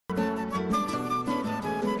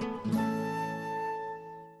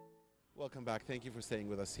welcome back. Thank you for staying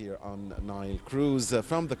with us here on Nile Cruise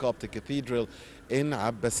from the Coptic Cathedral in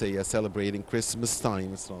Abbasiyah, celebrating Christmas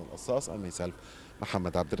time. Mr. Al-Assas and myself,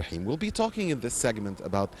 Muhammad Abdurrahim. We'll be talking in this segment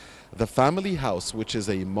about the family house, which is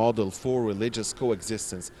a model for religious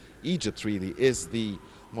coexistence. Egypt really is the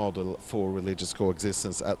model for religious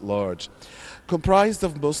coexistence at large. Comprised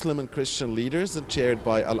of Muslim and Christian leaders and chaired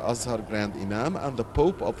by Al-Azhar Grand Imam and the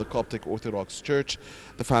Pope of the Coptic Orthodox Church,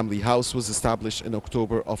 the family house was established in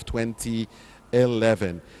October of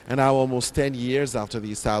 2011. And now, almost 10 years after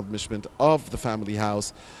the establishment of the family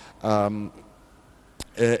house,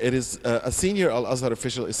 a senior Al-Azhar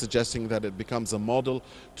official is suggesting that it becomes a model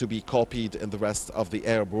to be copied in the rest of the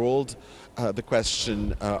Arab world. The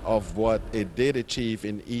question of what it did achieve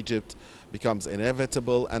in Egypt becomes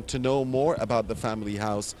inevitable. And to know more about the family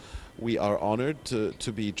house, we are honored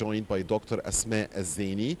to be joined by Dr. Asmaa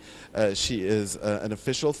Zeiny. She is an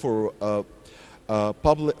official for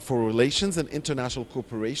Relations and International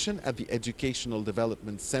Cooperation at the Educational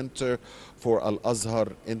Development Center for Al-Azhar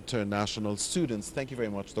International Students. Thank you very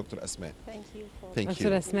much, Dr. Asmaa. Thank you. Thank you.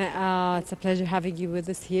 Dr. Asmaa, it's a pleasure having you with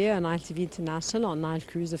us here on Nile TV International, on Nile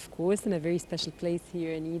Cruise, of course, in a very special place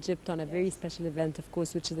here in Egypt, on a very special event, of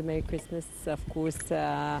course, which is a Merry Christmas, of course,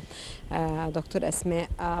 Dr. Asmaa.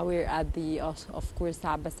 We're at the, of course,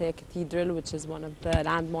 Abbasiyah Cathedral, which is one of the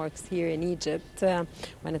landmarks here in Egypt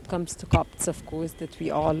when it comes to Copts, of course, that we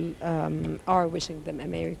all are wishing them a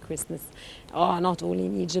Merry Christmas, not only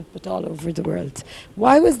in Egypt, but all over the world.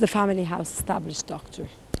 Why was the family house established, Doctor?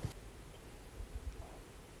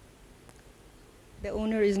 The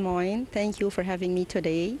honor is mine. Thank you for having me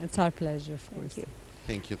today. It's our pleasure, of course.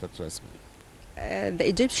 Thank you, Dr. Asmaa. The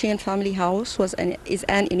Egyptian Family House is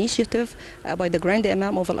an initiative by the Grand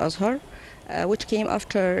Imam of Al-Azhar, which came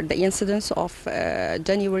after the incidents of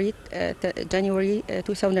January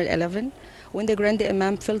 2011, when the Grand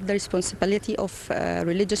Imam felt the responsibility of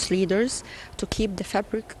religious leaders to keep the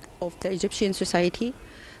fabric of the Egyptian society.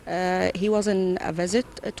 He was on a visit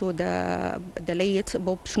to the late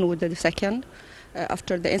Pope Shenouda II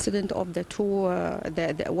after the incident of the two,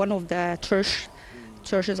 one of the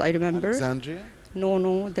churches, I remember. Alexandria?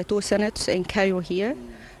 No, the two synods in Cairo here.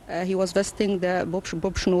 He was visiting the Pope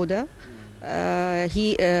Shenouda.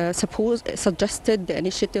 He suggested the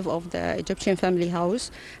initiative of the Egyptian Family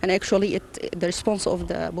House, and actually the response of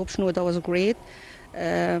the Pope Shenouda was great,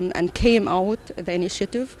 and came out the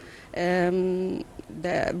initiative.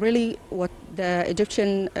 Really what the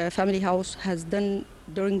Egyptian Family House has done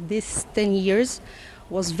during these 10 years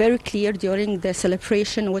was very clear during the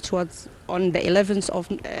celebration, which was on the 11th of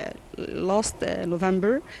last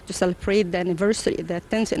November, to celebrate the anniversary, the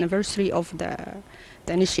 10th anniversary of the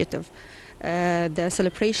initiative. The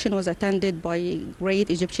celebration was attended by great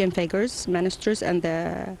Egyptian figures, ministers, and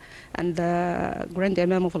the Grand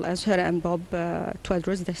Imam of Al-Azhar and Pope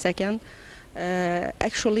Tewodros II.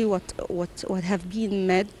 Actually, what have been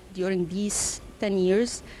made during these 10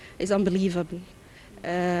 years is unbelievable.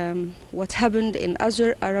 What happened in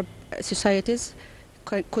other Arab societies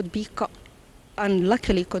could be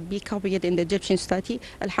unluckily could be copied in the Egyptian society.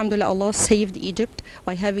 Alhamdulillah, Allah saved Egypt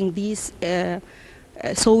by having these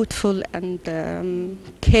thoughtful and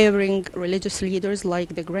caring religious leaders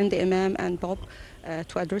like the Grand Imam and Pope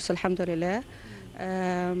Tewodros, alhamdulillah.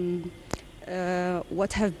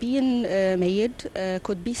 What have been made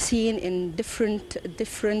could be seen in different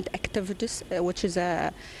activities, which is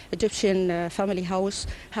a Egyptian family house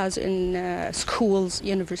has in schools,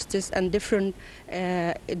 universities, and different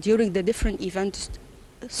during the different events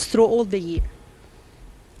through all the year.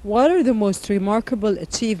 What are the most remarkable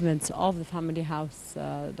achievements of the family house,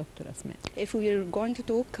 Dr. Asmaa? If we are going to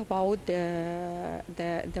talk about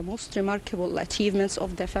the most remarkable achievements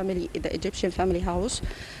of the Egyptian family house,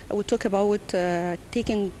 we talk about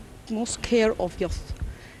taking most care of youth.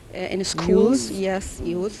 In schools, youth,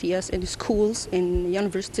 in schools, in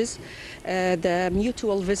universities, the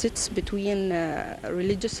mutual visits between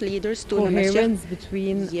religious leaders to the masjid.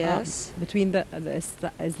 between the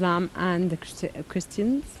Islam and the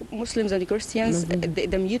Christians, Muslims and Christians,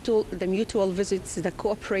 the mutual visits, the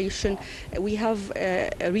cooperation. We have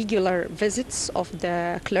regular visits of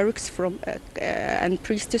the clerics from and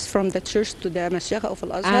priestess from the church to the masjid of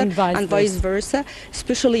Al-Azhar, and vice versa,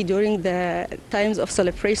 especially during the times of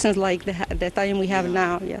celebration like the time we have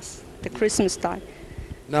now, the Christmas time.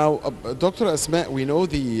 Now, Dr. Asmaa, we know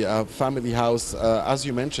the family house, as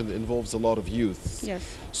you mentioned, involves a lot of youth. Yes.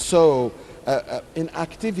 So, in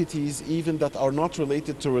activities even that are not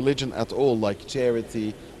related to religion at all, like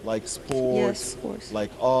charity, like sports, like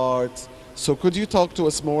art. So, could you talk to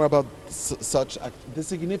us more about the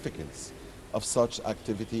significance of such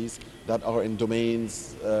activities that are in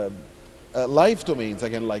domains life domains,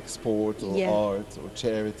 again, like sport or Yeah. art or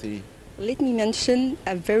charity. Let me mention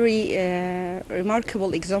a very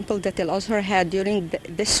remarkable example that Al Azhar had during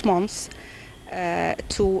this month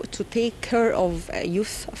to take care of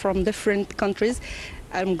youth from different countries.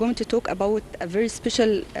 I'm going to talk about a very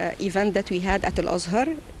special event that we had at Al Azhar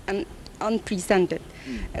and unprecedented.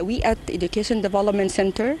 We at Education Development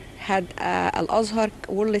Center had Al Azhar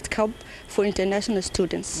World Cup for international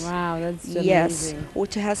students. Wow, that's amazing. Yes,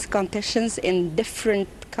 which has competitions in different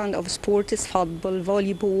kind of sports, football,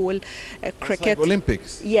 volleyball, cricket. Like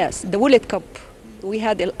Olympics. Yes, the World Cup. We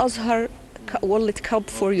had Al Azhar World Cup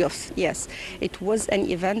for youth. Yes, it was an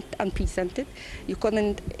event unprecedented. You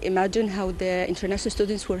couldn't imagine how the international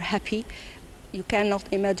students were happy. You cannot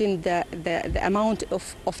imagine the amount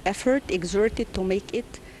of effort exerted to make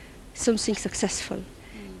it something successful.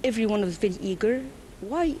 Everyone was very eager.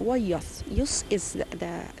 Why youth? Youth is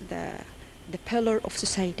the pillar of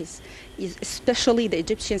societies, especially the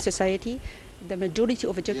Egyptian society. The majority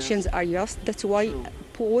of Egyptians are youth. That's why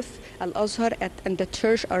both Al Azhar and the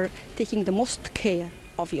church are taking the most care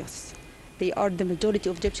of youth. They are the majority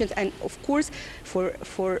of Egyptians, and of course, for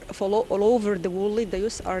all over the world, the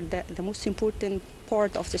youth are the most important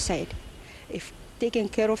part of society. If taking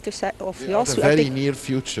care of youth, The very near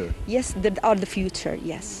future. Yes, they are the future.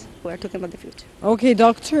 Yes, we are talking about the future. Okay,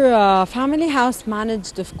 Doctor, Family House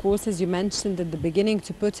managed, of course, as you mentioned at the beginning,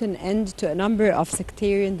 to put an end to a number of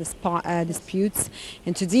sectarian disputes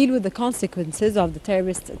and to deal with the consequences of the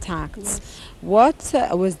terrorist attacks. Yes. What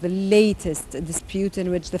was the latest dispute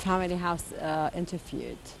in which the Family House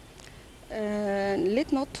interfered?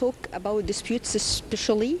 Let's not talk about disputes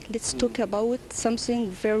especially. Let's talk about something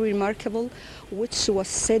very remarkable which was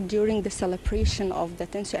said during the celebration of the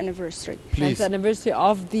 10th anniversary. Please. 10th anniversary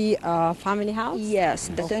of the Family House? Yes,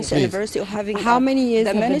 the 10th Please. anniversary of having How many years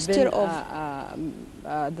the have minister it been,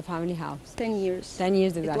 of the Family House? 10 years. 10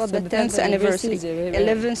 years It exactly. was So the 10th anniversary, is very-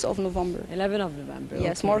 11th of November. 11th of November.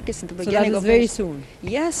 Yes, okay. marks the So that beginning is of very the- soon.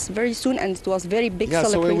 Yes, very soon, and it was very big Yeah,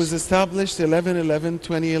 so celebration. it was established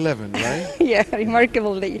 11/11/2011, right? Yeah,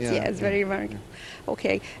 remarkable date. Yeah, Yes, yeah, very remarkable.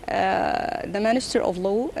 Okay, the Minister of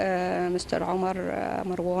Law, Mr. Omar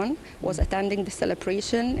Marwan, was attending the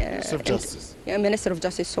celebration. Minister of Justice. Minister of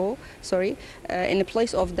Justice, sorry, in the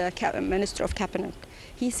place of the Minister of Cabinet.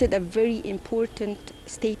 He said a very important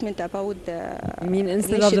statement about the. I mean,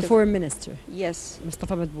 instead of the initiative. Foreign Minister, Yes.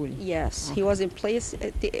 Mustafa Madbouli. Yes, he was in place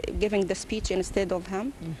giving the speech instead of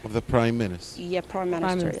him. Of the Prime Minister. Yeah, Prime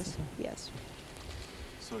Minister. Minister. Yes.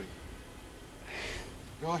 Sorry.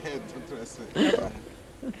 Go ahead, Dr. Asmaa.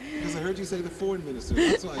 Because I heard you say the Foreign Minister.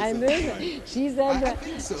 That's why I I said know. the Prime. She said I the,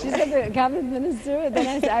 think so. she said the cabinet minister. Then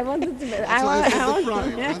I said I wanted to. why I said the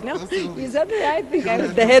prime. Yeah, That- no, that's the only you said the right thing. I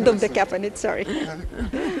was the head of the cabinet. Sorry.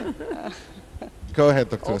 Go ahead,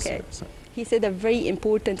 Dr. Okay. Asmaa. He said a very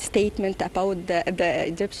important statement about the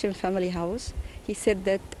Egyptian family house. He said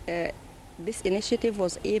that this initiative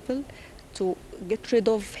was able to get rid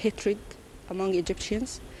of hatred among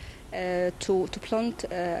Egyptians, to plant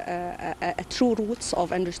a true roots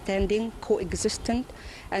of understanding, coexistent,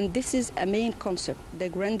 and this is a main concept. The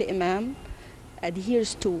Grand Imam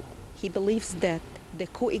adheres to. He believes that the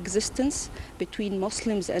coexistence between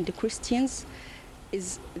Muslims and the Christians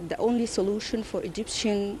is the only solution for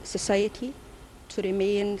Egyptian society to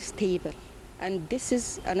remain stable. And this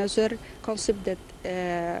is another concept that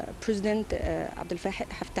President Abdel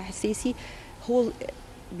Fattah al-Sisi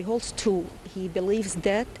beholds to. He believes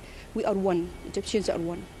that we are one, Egyptians are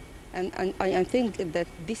one. And I think that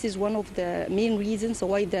this is one of the main reasons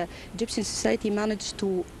why the Egyptian society managed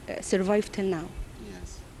to survive till now.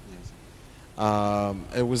 Yes, yes.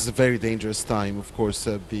 It was a very dangerous time, of course,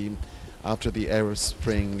 after the Arab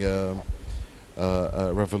Spring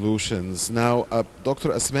revolutions. Now, Dr.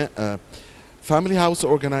 Asmaa, Family House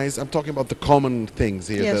organized, I'm talking about the common things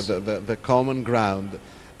here, Yes. the common ground.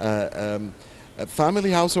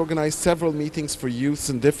 Family House organized several meetings for youths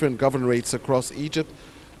in different governorates across Egypt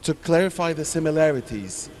to clarify the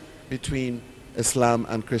similarities between Islam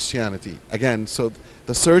and Christianity. Again, so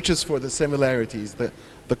the searches for the similarities,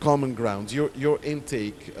 the common grounds, your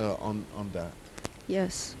intake on that.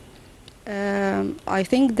 Yes. I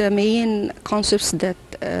think the main concepts that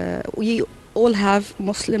we all have,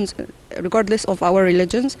 Muslims, regardless of our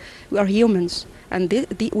religions, we are humans, and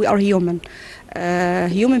we are human.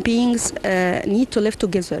 Human beings need to live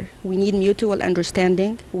together. We need mutual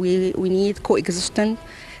understanding. We need coexistence,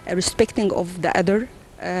 respecting of the other,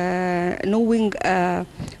 knowing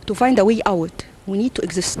to find a way out. We need to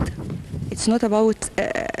exist. It's not about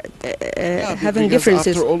having because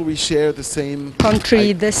differences. After all, we share the same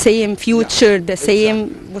Country, the same future, the same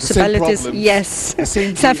exactly. possibilities. The same yes, the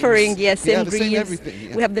same suffering. dreams. Yes, same Yeah, the dreams. same everything.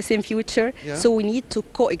 Yeah. We have the same future. Yeah. So we need to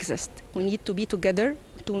coexist. We need to be together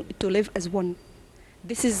to live as one.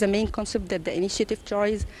 This is the main concept that the initiative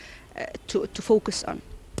tries to focus on.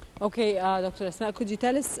 Okay, Dr. Asmaa, could you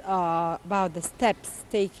tell us about the steps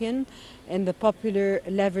taken in the popular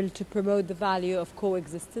level to promote the value of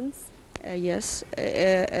coexistence? Yes,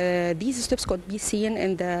 these steps could be seen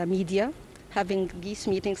in the media, having these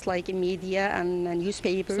meetings like in media and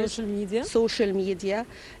newspapers. Social media,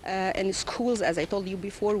 in schools, as I told you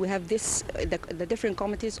before, we have this, the different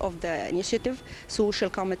committees of the initiative, social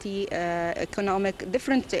committee, economic,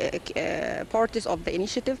 different parties of the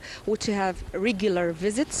initiative, which have regular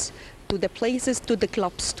visits to the places, to the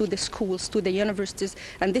clubs, to the schools, to the universities,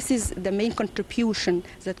 and this is the main contribution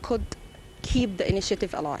that could keep the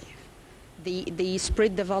initiative alive. They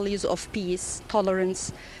spread the values of peace,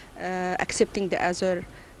 tolerance, accepting the other,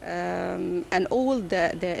 and all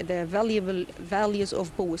the valuable values of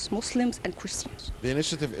both Muslims and Christians. The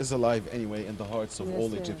initiative is alive anyway in the hearts of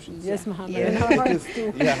all Egyptians. Yes, Mohammed. Yeah. In our hearts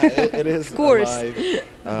too. Yeah, it is Of course. alive.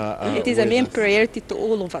 It is a with main us. priority to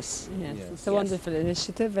all of us. Yes, Yes. it's a wonderful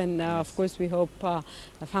initiative, and of course we hope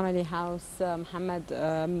the family house,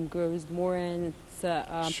 Mohammed, grows more, and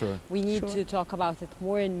Sure. we need Sure. to talk about it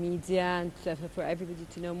more in media, and for everybody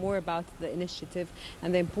to know more about the initiative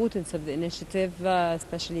and the importance of the initiative,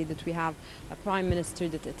 especially that we have a prime minister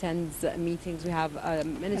that attends meetings, we have a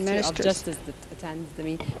minister of Ministers. justice that attends the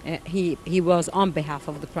meeting. He was on behalf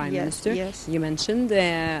of the prime Yes, minister. yes. You mentioned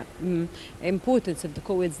the importance of the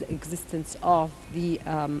coexistence of the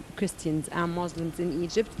Christians and Muslims in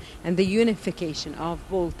Egypt, and the unification of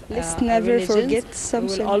both Let's never religions. forget It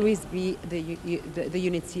something. will always be the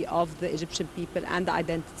unity of the Egyptian people and the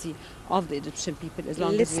identity of the Egyptian people, as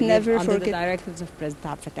long Let's as we never live under the forget- directives of President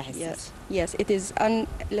Abdel Fattah el-Sisi. Yes, yes, it is.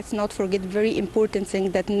 Let's not forget very important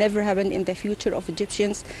thing that never happened in the future of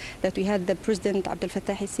Egyptians, that we had the President Abdel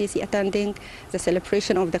Fattah el-Sisi attending the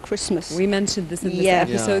celebration of the Christmas. We mentioned this in this Yeah.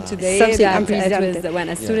 episode Yeah. today. Something that unprecedented. it was when,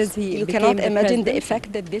 as Yes. soon as he You became cannot the imagine the president, effect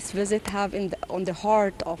that this visit have on the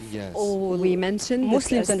heart of Yes. all we mentioned that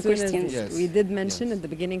Muslims as and soon as- Christians. Yes. We did mention Yes. at the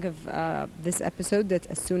beginning of this episode that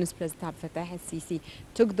as soon as President Abdel Fattah el-Sisi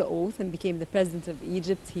took the oath and became the president of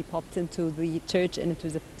Egypt, he popped into the church, and it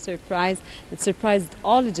was a surprise. It surprised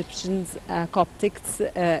all Egyptians, Coptics.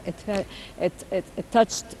 It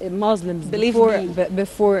touched Muslims Believe before,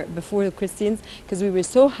 me. before the Christians, because we were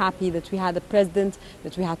so happy that we had a president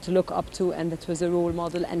that we had to look up to, and that was a role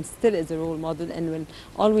model, and still is a role model, and will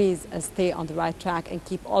always stay on the right track and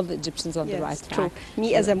keep all the Egyptians on the Yes, right true. track.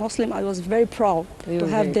 Me as a Muslim, I was very proud We to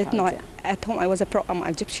were have very that proud, night at home. I was I'm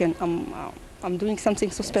Egyptian. I'm doing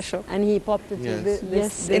something so special. And he popped into Yes.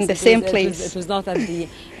 Yes, in the same place. It was not at the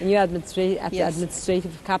new the Yes.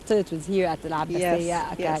 administrative capital. It was here at the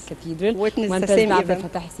Abbasiyya yes. Cathedral. Witness when the President same Abdel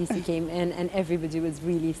event. Fattah el-Sisi came in, and everybody was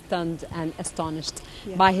really stunned and astonished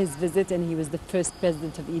Yeah. by his visit, and he was the first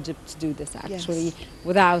president of Egypt to do this, actually,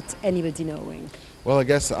 without anybody knowing. Well, I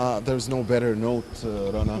guess there's no better note,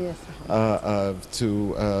 Rana, Yes.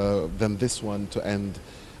 than this one to end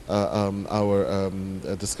our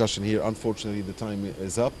discussion here. Unfortunately, the time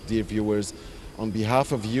is up. Dear viewers, on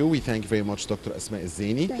behalf of you, we thank very much Dr. Asmaa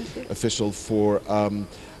Zeiny, Thank you. official for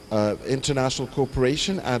international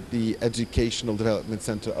cooperation at the Educational Development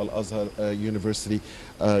Center Al-Azhar University,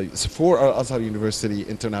 for Al-Azhar University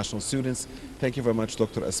international students. Thank you very much,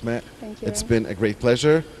 Dr. Asmaa. Thank you. It's been a great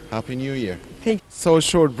pleasure. Happy New Year. Thank So a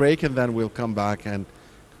short break, and then we'll come back and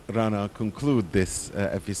Rana conclude this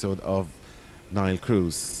episode of Nile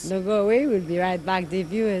Cruise. Don't go away. We'll be right back, dear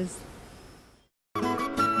viewers.